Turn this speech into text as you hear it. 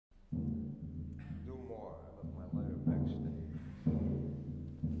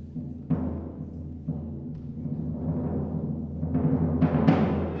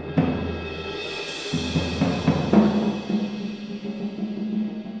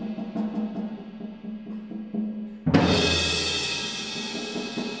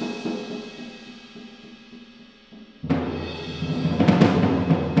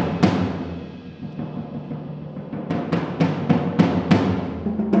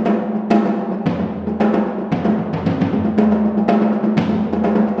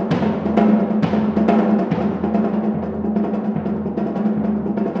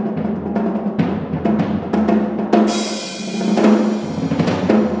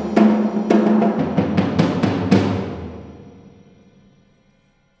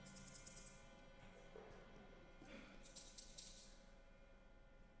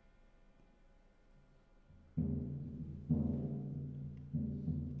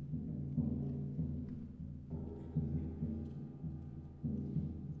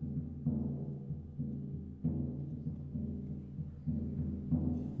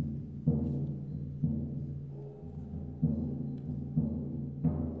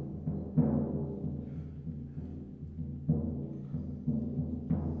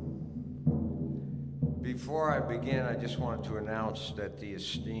Before I begin, I just wanted to announce that the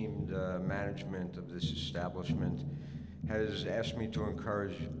esteemed management of this establishment has asked me to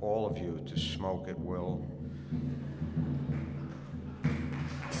encourage all of you to smoke at will.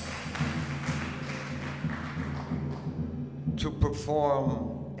 To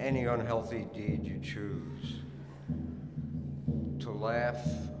perform any unhealthy deed you choose, to laugh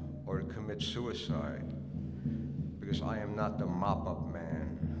or to commit suicide, because I am not the mop-up man.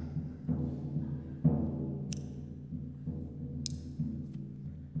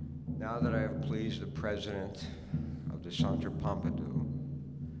 Now that I have pleased the President of the Centre Pompidou,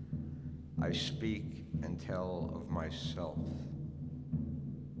 I speak and tell of myself.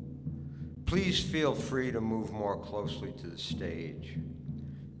 Please feel free to move more closely to the stage.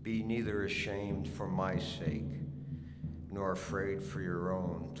 Be neither ashamed for my sake, nor afraid for your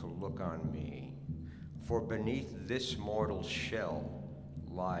own to look on me. For beneath this mortal shell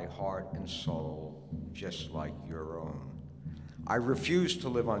lie heart and soul just like your own. I refuse to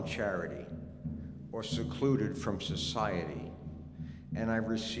live on charity or secluded from society, and I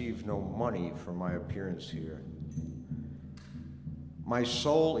receive no money for my appearance here. My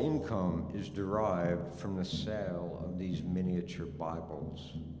sole income is derived from the sale of these miniature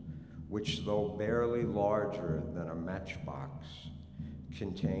Bibles, which, though barely larger than a matchbox,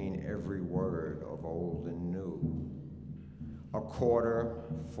 contain every word of old and new. A quarter,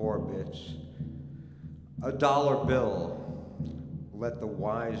 4 bits, a dollar bill. Let the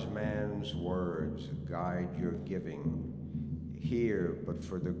wise man's words guide your giving. Here, but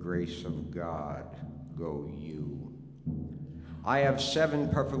for the grace of God, go you. I have 7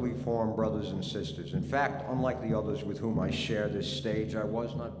 perfectly formed brothers and sisters. In fact, unlike the others with whom I share this stage, I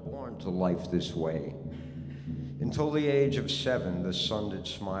was not born to life this way. Until the age of 7, the sun did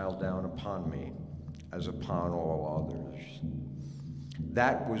smile down upon me, as upon all others.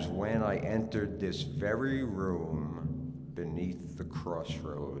 That was when I entered this very room beneath the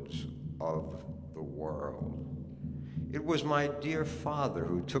crossroads of the world. It was my dear father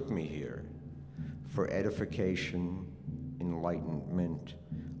who took me here for edification, enlightenment,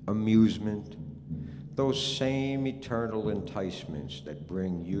 amusement, those same eternal enticements that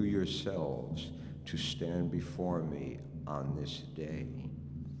bring you yourselves to stand before me on this day.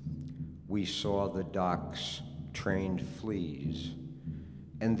 We saw the docks trained fleas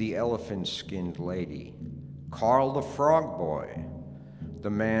and the elephant-skinned lady, Carl the Frog Boy, the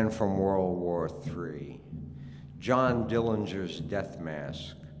man from World War III, John Dillinger's death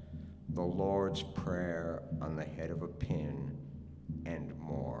mask, the Lord's Prayer on the head of a pin, and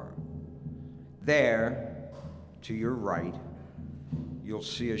more. There, to your right, you'll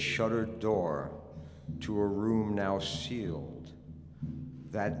see a shuttered door to a room now sealed.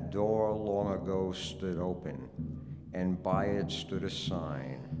 That door long ago stood open, and by it stood a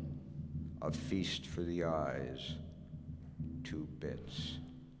sign, a feast for the eyes, 2 bits.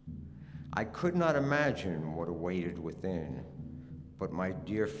 I could not imagine what awaited within, but my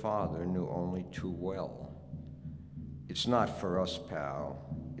dear father knew only too well. It's not for us,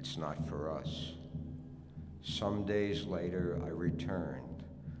 pal, it's not for us. Some days later, I returned,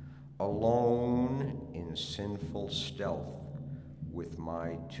 alone in sinful stealth with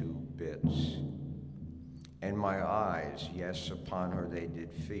my 2 bits. And my eyes, yes, upon her they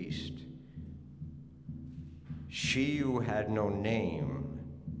did feast. She who had no name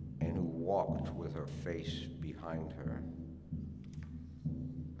and who walked with her face behind her.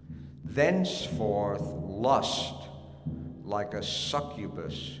 Thenceforth, lust, like a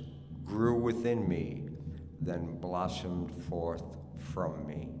succubus, grew within me, then blossomed forth from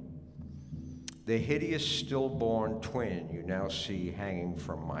me. The hideous stillborn twin you now see hanging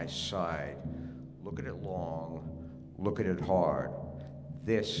from my side. Look at it long, look at it hard.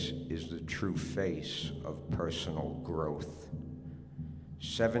 This is the true face of personal growth.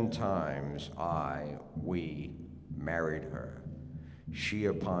 7 times we married her. She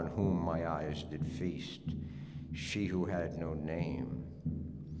upon whom my eyes did feast, she who had no name.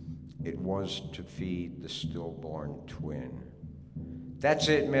 It was to feed the stillborn twin. That's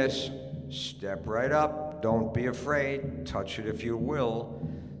it, miss. Step right up, don't be afraid, touch it if you will.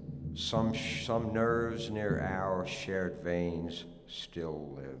 Some nerves near our shared veins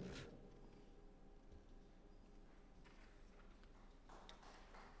still live.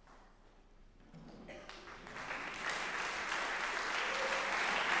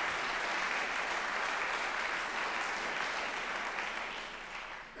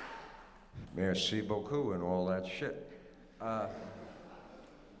 Merci beaucoup and all that shit.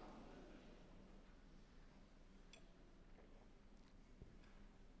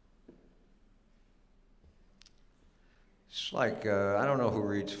 It's like, I don't know who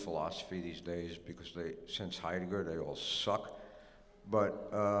reads philosophy these days because since Heidegger, they all suck.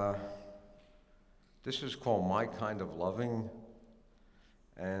 But this is called My Kind of Loving,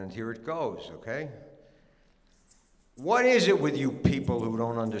 and here it goes, okay? What is it with you people who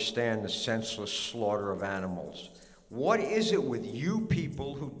don't understand the senseless slaughter of animals? What is it with you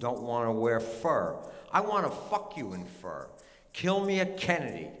people who don't want to wear fur? I want to fuck you in fur. Kill me at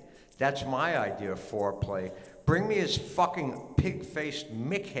Kennedy. That's my idea of foreplay. Bring me his fucking pig-faced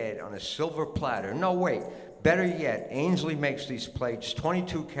mickhead on a silver platter. No, wait. Better yet, Ainsley makes these plates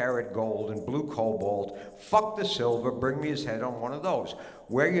 22-karat gold and blue cobalt. Fuck the silver. Bring me his head on one of those.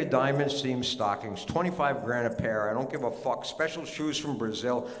 Wear your diamond seam stockings, 25 grand a pair. I don't give a fuck. Special shoes from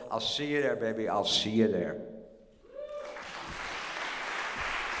Brazil. I'll see you there, baby. I'll see you there.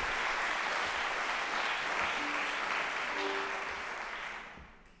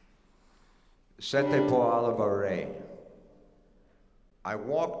 Sete po alabare. I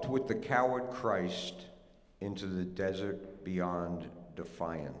walked with the coward Christ into the desert beyond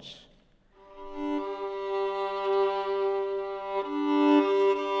defiance.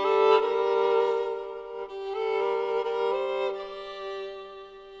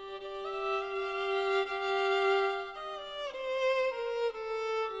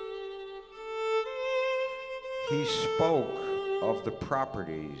 He spoke of the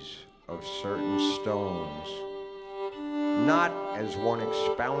properties of certain stones, not as one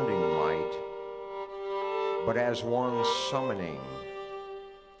expounding might, but as one summoning,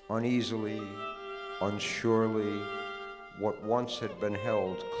 uneasily, unsurely, what once had been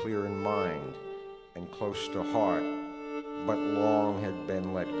held clear in mind and close to heart, but long had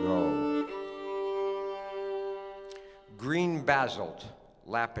been let go. Green basalt,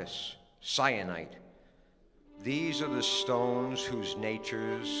 lapis, syenite, these are the stones whose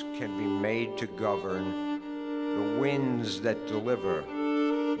natures can be made to govern the winds that deliver,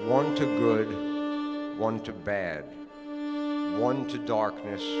 one to good, one to bad, one to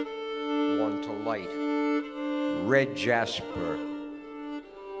darkness, one to light. Red jasper,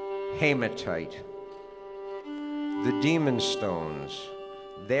 hematite, the demon stones,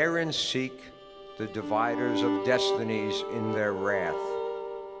 therein seek the dividers of destinies in their wrath.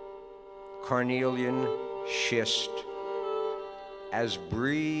 Carnelian, schist, as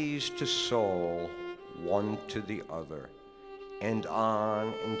breeze to soul, one to the other, and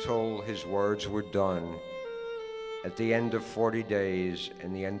on until his words were done. At the end of 40 days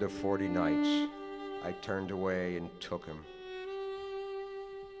and the end of 40 nights, I turned away and took him.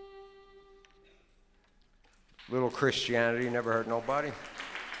 Little Christianity never hurt nobody.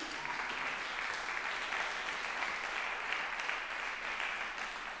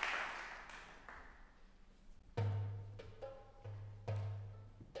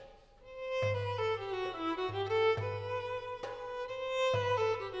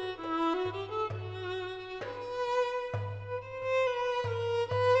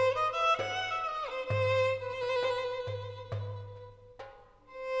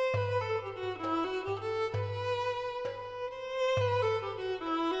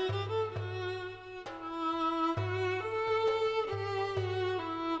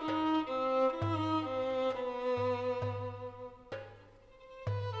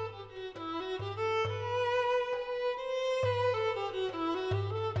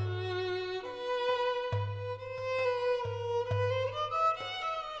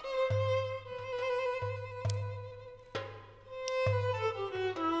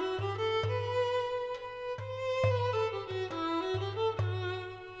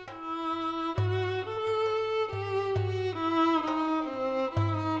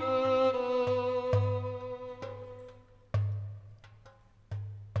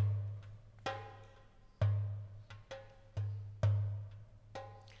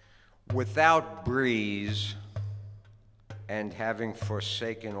 Without breeze, and having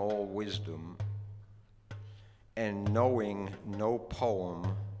forsaken all wisdom, and knowing no poem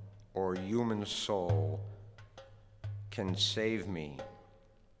or human soul can save me,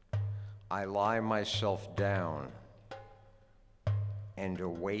 I lie myself down and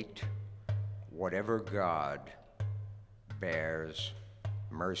await whatever God bears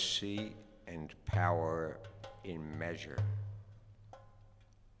mercy and power in measure.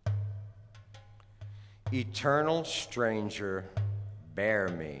 Eternal stranger, bear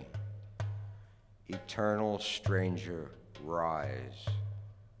me. Eternal stranger, rise.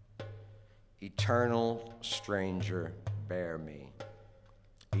 Eternal stranger, bear me.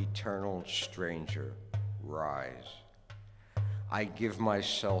 Eternal stranger, rise. I give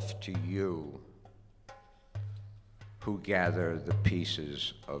myself to you, who gather the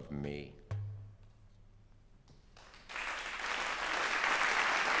pieces of me.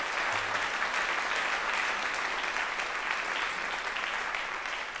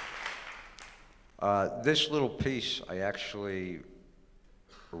 This little piece I actually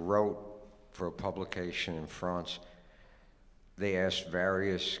wrote for a publication in France. They asked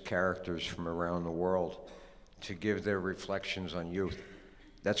various characters from around the world to give their reflections on youth.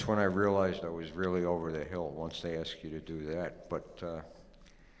 That's when I realized I was really over the hill, once they ask you to do that. But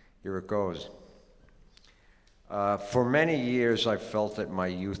here it goes. For many years, I felt that my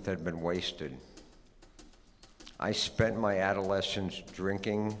youth had been wasted. I spent my adolescence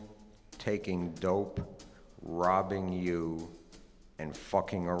drinking, taking dope, robbing you, and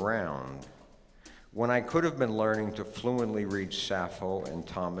fucking around, when I could have been learning to fluently read Sappho and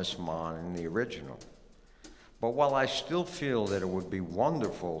Thomas Mann in the original. But while I still feel that it would be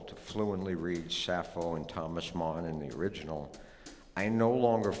wonderful to fluently read Sappho and Thomas Mann in the original, I no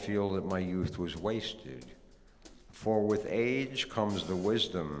longer feel that my youth was wasted. For with age comes the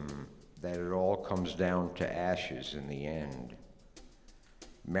wisdom that it all comes down to ashes in the end.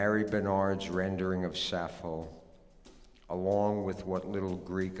 Mary Bernard's rendering of Sappho, along with what little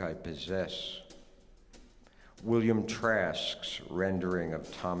Greek I possess. William Trask's rendering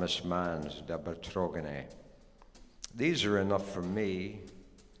of Thomas Mann's Da Betrogene. These are enough for me,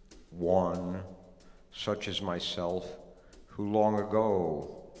 one, such as myself, who long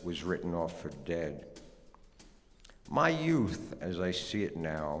ago was written off for dead. My youth, as I see it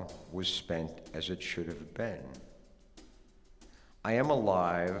now, was spent as it should have been. I am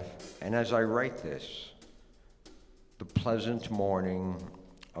alive, and as I write this, the pleasant morning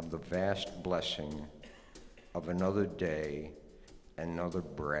of the vast blessing of another day, another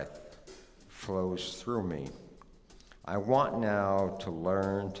breath flows through me. I want now to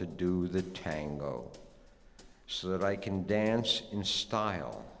learn to do the tango so that I can dance in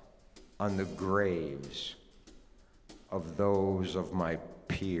style on the graves of those of my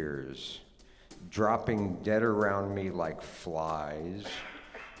peers, dropping dead around me like flies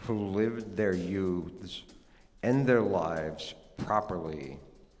who lived their youths and their lives properly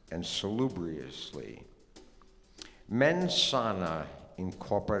and salubriously. Mens sana in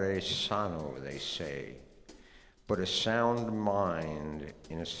corpore sano, they say, but a sound mind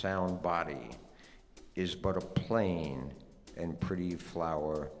in a sound body is but a plain and pretty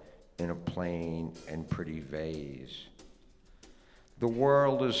flower in a plain and pretty vase. The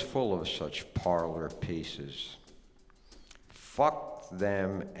world is full of such parlor pieces. Fuck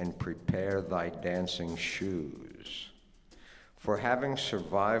them and prepare thy dancing shoes. For having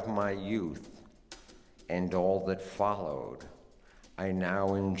survived my youth and all that followed, I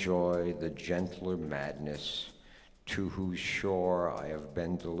now enjoy the gentler madness to whose shore I have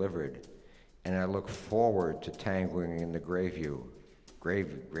been delivered, and I look forward to tangling in the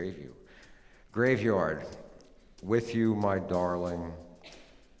graveyard with you, my darling,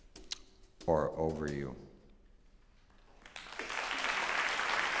 or over you.